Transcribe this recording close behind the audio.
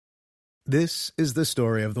This is the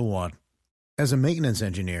story of the one. As a maintenance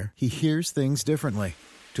engineer, he hears things differently.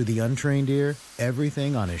 To the untrained ear,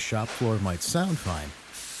 everything on his shop floor might sound fine,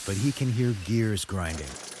 but he can hear gears grinding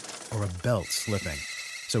or a belt slipping.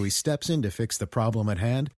 So he steps in to fix the problem at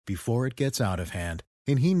hand before it gets out of hand.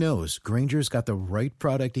 And he knows Grainger's got the right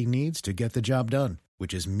product he needs to get the job done,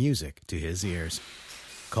 which is music to his ears.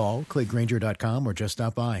 Call, click Grainger.com, or just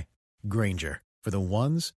stop by. Grainger, for the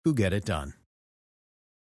ones who get it done.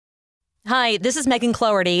 Hi, this is Megan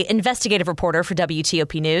Cloherty, investigative reporter for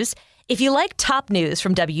WTOP News. If you like top news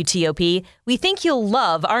from WTOP, we think you'll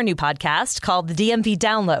love our new podcast called The DMV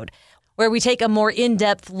Download, where we take a more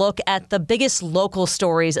in-depth look at the biggest local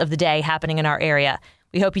stories of the day happening in our area.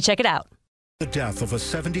 We hope you check it out. The death of a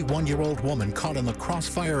 71-year-old woman caught in the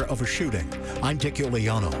crossfire of a shooting. I'm Dick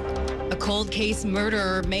Iuliano. A cold case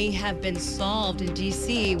murder may have been solved in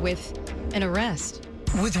D.C. with an arrest.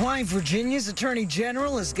 With why Virginia's Attorney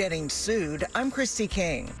General is getting sued, I'm Christy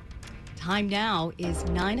King. Time now is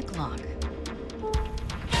 9 o'clock.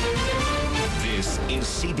 This is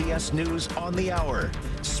CBS News on the Hour,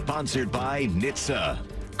 sponsored by NHTSA.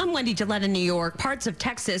 I'm Wendy Gillette in New York. Parts of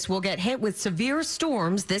Texas will get hit with severe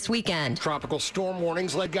storms this weekend. Tropical storm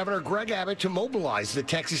warnings led Governor Greg Abbott to mobilize the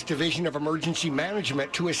Texas Division of Emergency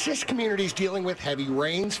Management to assist communities dealing with heavy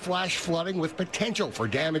rains, flash flooding with potential for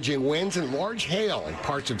damaging winds and large hail in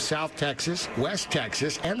parts of South Texas, West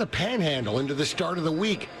Texas, and the Panhandle into the start of the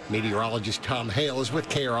week. Meteorologist Tom Hale is with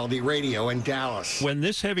KRLD Radio in Dallas. When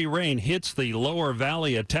this heavy rain hits the lower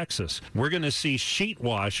valley of Texas, we're going to see sheet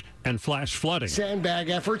wash and flash flooding. Sandbag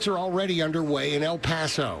efforts are already underway in El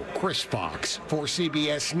Paso. Chris Fox for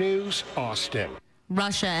CBS News, Austin.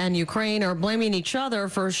 Russia and Ukraine are blaming each other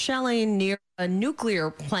for shelling near a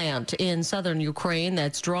nuclear plant in southern Ukraine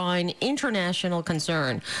that's drawing international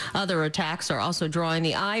concern. Other attacks are also drawing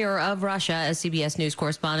the ire of Russia, as CBS News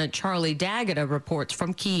correspondent Charlie D'Agata reports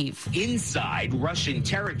from Kyiv. Inside Russian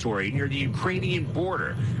territory near the Ukrainian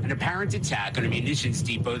border, an apparent attack on a munitions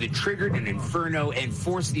depot that triggered an inferno and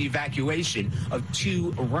forced the evacuation of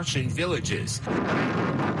 2 Russian villages.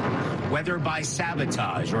 Whether by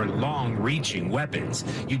sabotage or long-reaching weapons,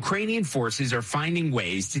 Ukrainian forces are finding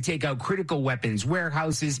ways to take out critical weapons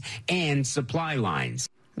warehouses and supply lines.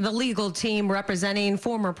 The legal team representing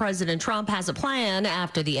former President Trump has a plan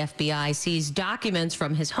after the FBI seized documents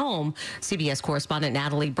from his home. CBS correspondent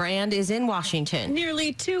Natalie Brand is in Washington.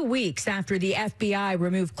 Nearly 2 weeks after the FBI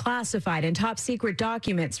removed classified and top secret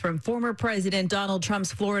documents from former President Donald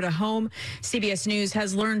Trump's Florida home, CBS News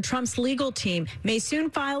has learned Trump's legal team may soon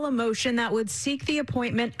file a motion that would seek the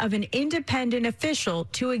appointment of an independent official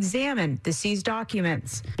to examine the seized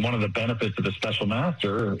documents. One of the benefits of the special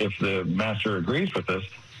master, if the master agrees with this,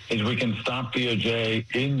 is we can stop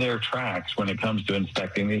DOJ in their tracks when it comes to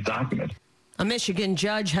inspecting these documents. A Michigan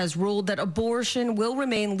judge has ruled that abortion will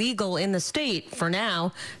remain legal in the state for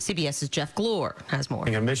now. CBS's Jeff Glor has more.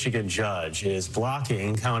 A Michigan judge is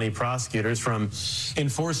blocking county prosecutors from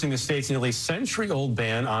enforcing the state's nearly century-old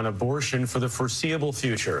ban on abortion for the foreseeable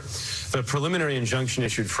future. The preliminary injunction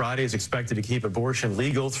issued Friday is expected to keep abortion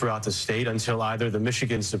legal throughout the state until either the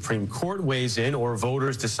Michigan Supreme Court weighs in or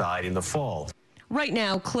voters decide in the fall. Right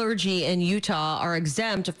now, clergy in Utah are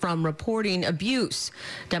exempt from reporting abuse.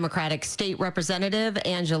 Democratic State Representative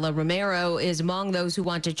Angela Romero is among those who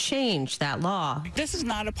want to change that law. This is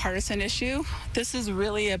not a partisan issue. This is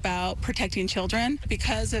really about protecting children.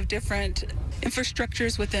 Because of different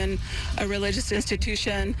infrastructures within a religious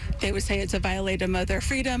institution, they would say it's a violation of their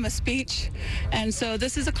freedom of speech. And so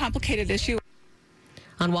this is a complicated issue.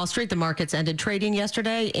 On Wall Street, the markets ended trading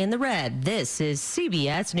yesterday in the red. This is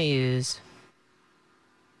CBS News.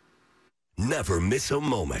 Never miss a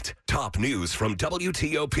moment. Top news from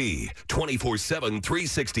WTOP, 24/7,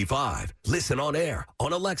 365. Listen on air,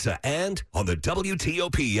 on Alexa, and on the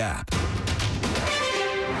WTOP app.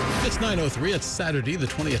 It's 9:03. It's Saturday, the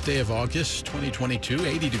 20th day of August, 2022.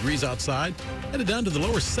 80 degrees outside. Headed down to the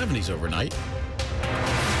lower 70s overnight.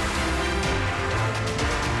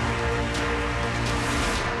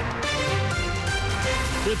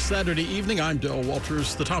 Good Saturday evening. I'm Dale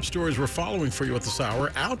Walters. The top stories we're following for you at this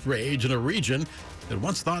hour. Outrage in a region that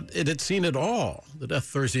once thought it had seen it all. The death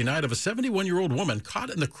Thursday night of a 71-year-old woman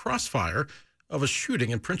caught in the crossfire of a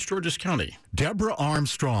shooting in Prince George's County. Deborah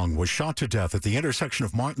Armstrong was shot to death at the intersection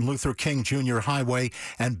of Martin Luther King Jr. Highway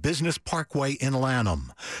and Business Parkway in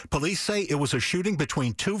Lanham. Police say it was a shooting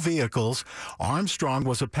between 2 vehicles. Armstrong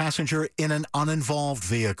was a passenger in an uninvolved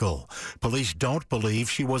vehicle. Police don't believe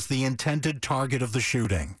she was the intended target of the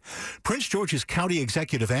shooting. Prince George's County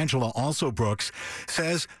Executive Angela Also Brooks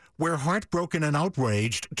says, "We're heartbroken and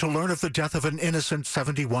outraged to learn of the death of an innocent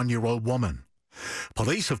 71-year-old woman."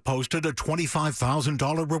 Police have posted a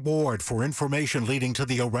 $25,000 reward for information leading to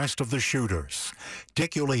the arrest of the shooters.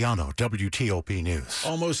 Dick Iuliano, WTOP News.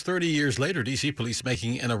 Almost 30 years later, D.C. police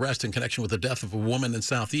making an arrest in connection with the death of a woman in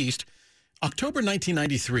Southeast. October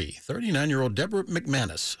 1993, 39-year-old Deborah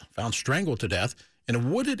McManus found strangled to death in a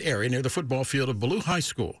wooded area near the football field of Ballou High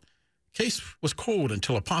School. Case was cold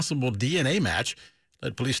until a possible DNA match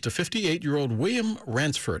led police to 58-year-old William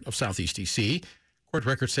Ransford of Southeast D.C. Court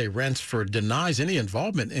records say Ransford denies any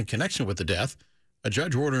involvement in connection with the death, a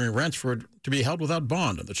judge ordering Ransford to be held without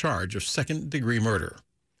bond on the charge of second-degree murder.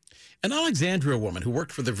 An Alexandria woman who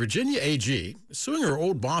worked for the Virginia AG is suing her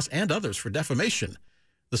old boss and others for defamation.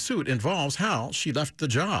 The suit involves how she left the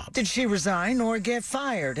job. Did she resign or get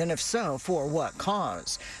fired? And if so, for what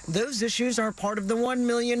cause? Those issues are part of the $1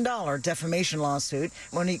 million defamation lawsuit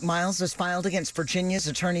Monique Miles has filed against Virginia's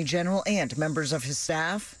Attorney General and members of his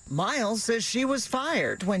staff. Miles says she was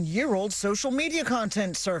fired when year-old social media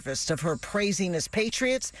content surfaced of her praising as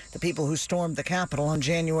patriots the people who stormed the Capitol on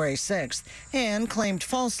January 6th and claimed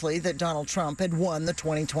falsely that Donald Trump had won the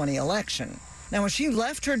 2020 election. Now, when she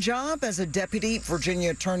left her job as a deputy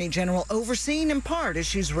Virginia Attorney General overseeing in part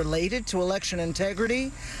issues related to election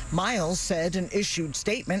integrity, Miles said an issued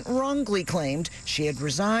statement wrongly claimed she had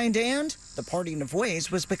resigned, and the parting of ways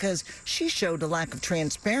was because she showed a lack of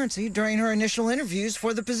transparency during her initial interviews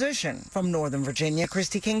for the position. From Northern Virginia,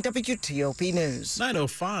 Christy King, WTOP News.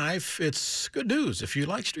 9:05, it's good news if you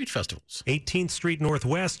like street festivals. 18th Street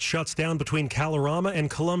Northwest shuts down between Kalorama and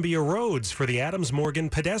Columbia Roads for the Adams Morgan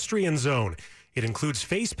pedestrian zone. It includes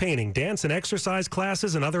face painting, dance and exercise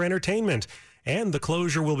classes, and other entertainment. And the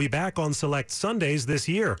closure will be back on select Sundays this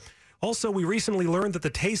year. Also, we recently learned that the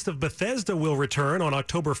Taste of Bethesda will return on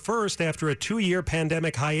October 1st after a 2-year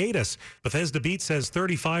pandemic hiatus. Bethesda Beat says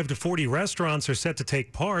 35 to 40 restaurants are set to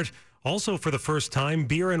take part. Also, for the first time,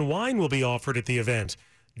 beer and wine will be offered at the event.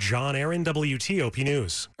 John Aaron, WTOP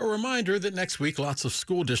News. A reminder that next week, lots of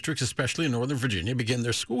school districts, especially in Northern Virginia, begin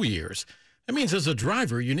their school years. That means as a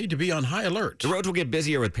driver, you need to be on high alert. The roads will get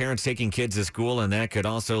busier with parents taking kids to school, and that could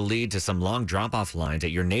also lead to some long drop-off lines at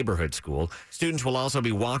your neighborhood school. Students will also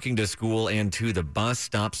be walking to school and to the bus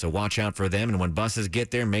stop, so watch out for them. And when buses get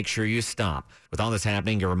there, make sure you stop. With all this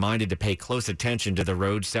happening, you're reminded to pay close attention to the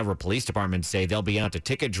roads. Several police departments say they'll be out to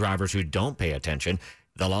ticket drivers who don't pay attention.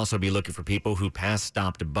 They'll also be looking for people who pass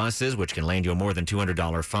stopped buses, which can land you a more than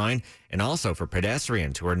 $200 fine, and also for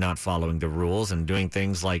pedestrians who are not following the rules and doing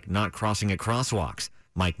things like not crossing at crosswalks.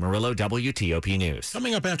 Mike Murillo, WTOP News.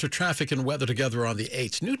 Coming up after traffic and weather together on the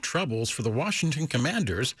 8th, new troubles for the Washington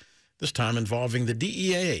Commanders, this time involving the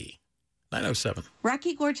DEA. 9:07.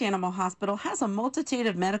 Rocky Gorge Animal Hospital has a multitude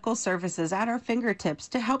of medical services at our fingertips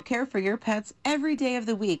to help care for your pets every day of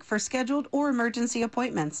the week for scheduled or emergency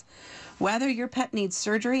appointments. Whether your pet needs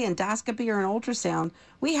surgery, endoscopy, or an ultrasound,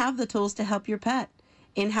 we have the tools to help your pet.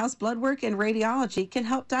 In-house blood work and radiology can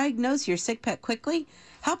help diagnose your sick pet quickly,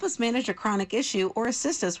 help us manage a chronic issue, or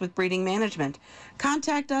assist us with breeding management.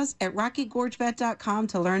 Contact us at rockygorgevet.com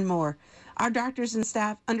to learn more. Our doctors and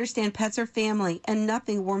staff understand pets are family, and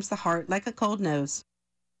nothing warms the heart like a cold nose.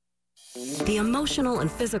 The emotional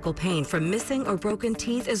and physical pain from missing or broken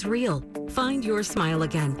teeth is real. Find your smile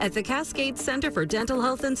again at the Cascades Center for Dental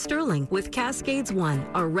Health in Sterling with Cascades One,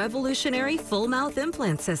 a revolutionary full mouth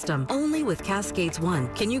implant system. Only with Cascades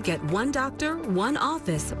One can you get one doctor, one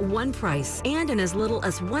office, one price. And in as little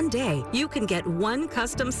as 1 day, you can get one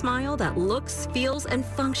custom smile that looks, feels, and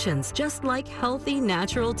functions just like healthy,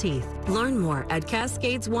 natural teeth. Learn more at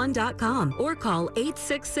cascades1.com or call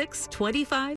 866-25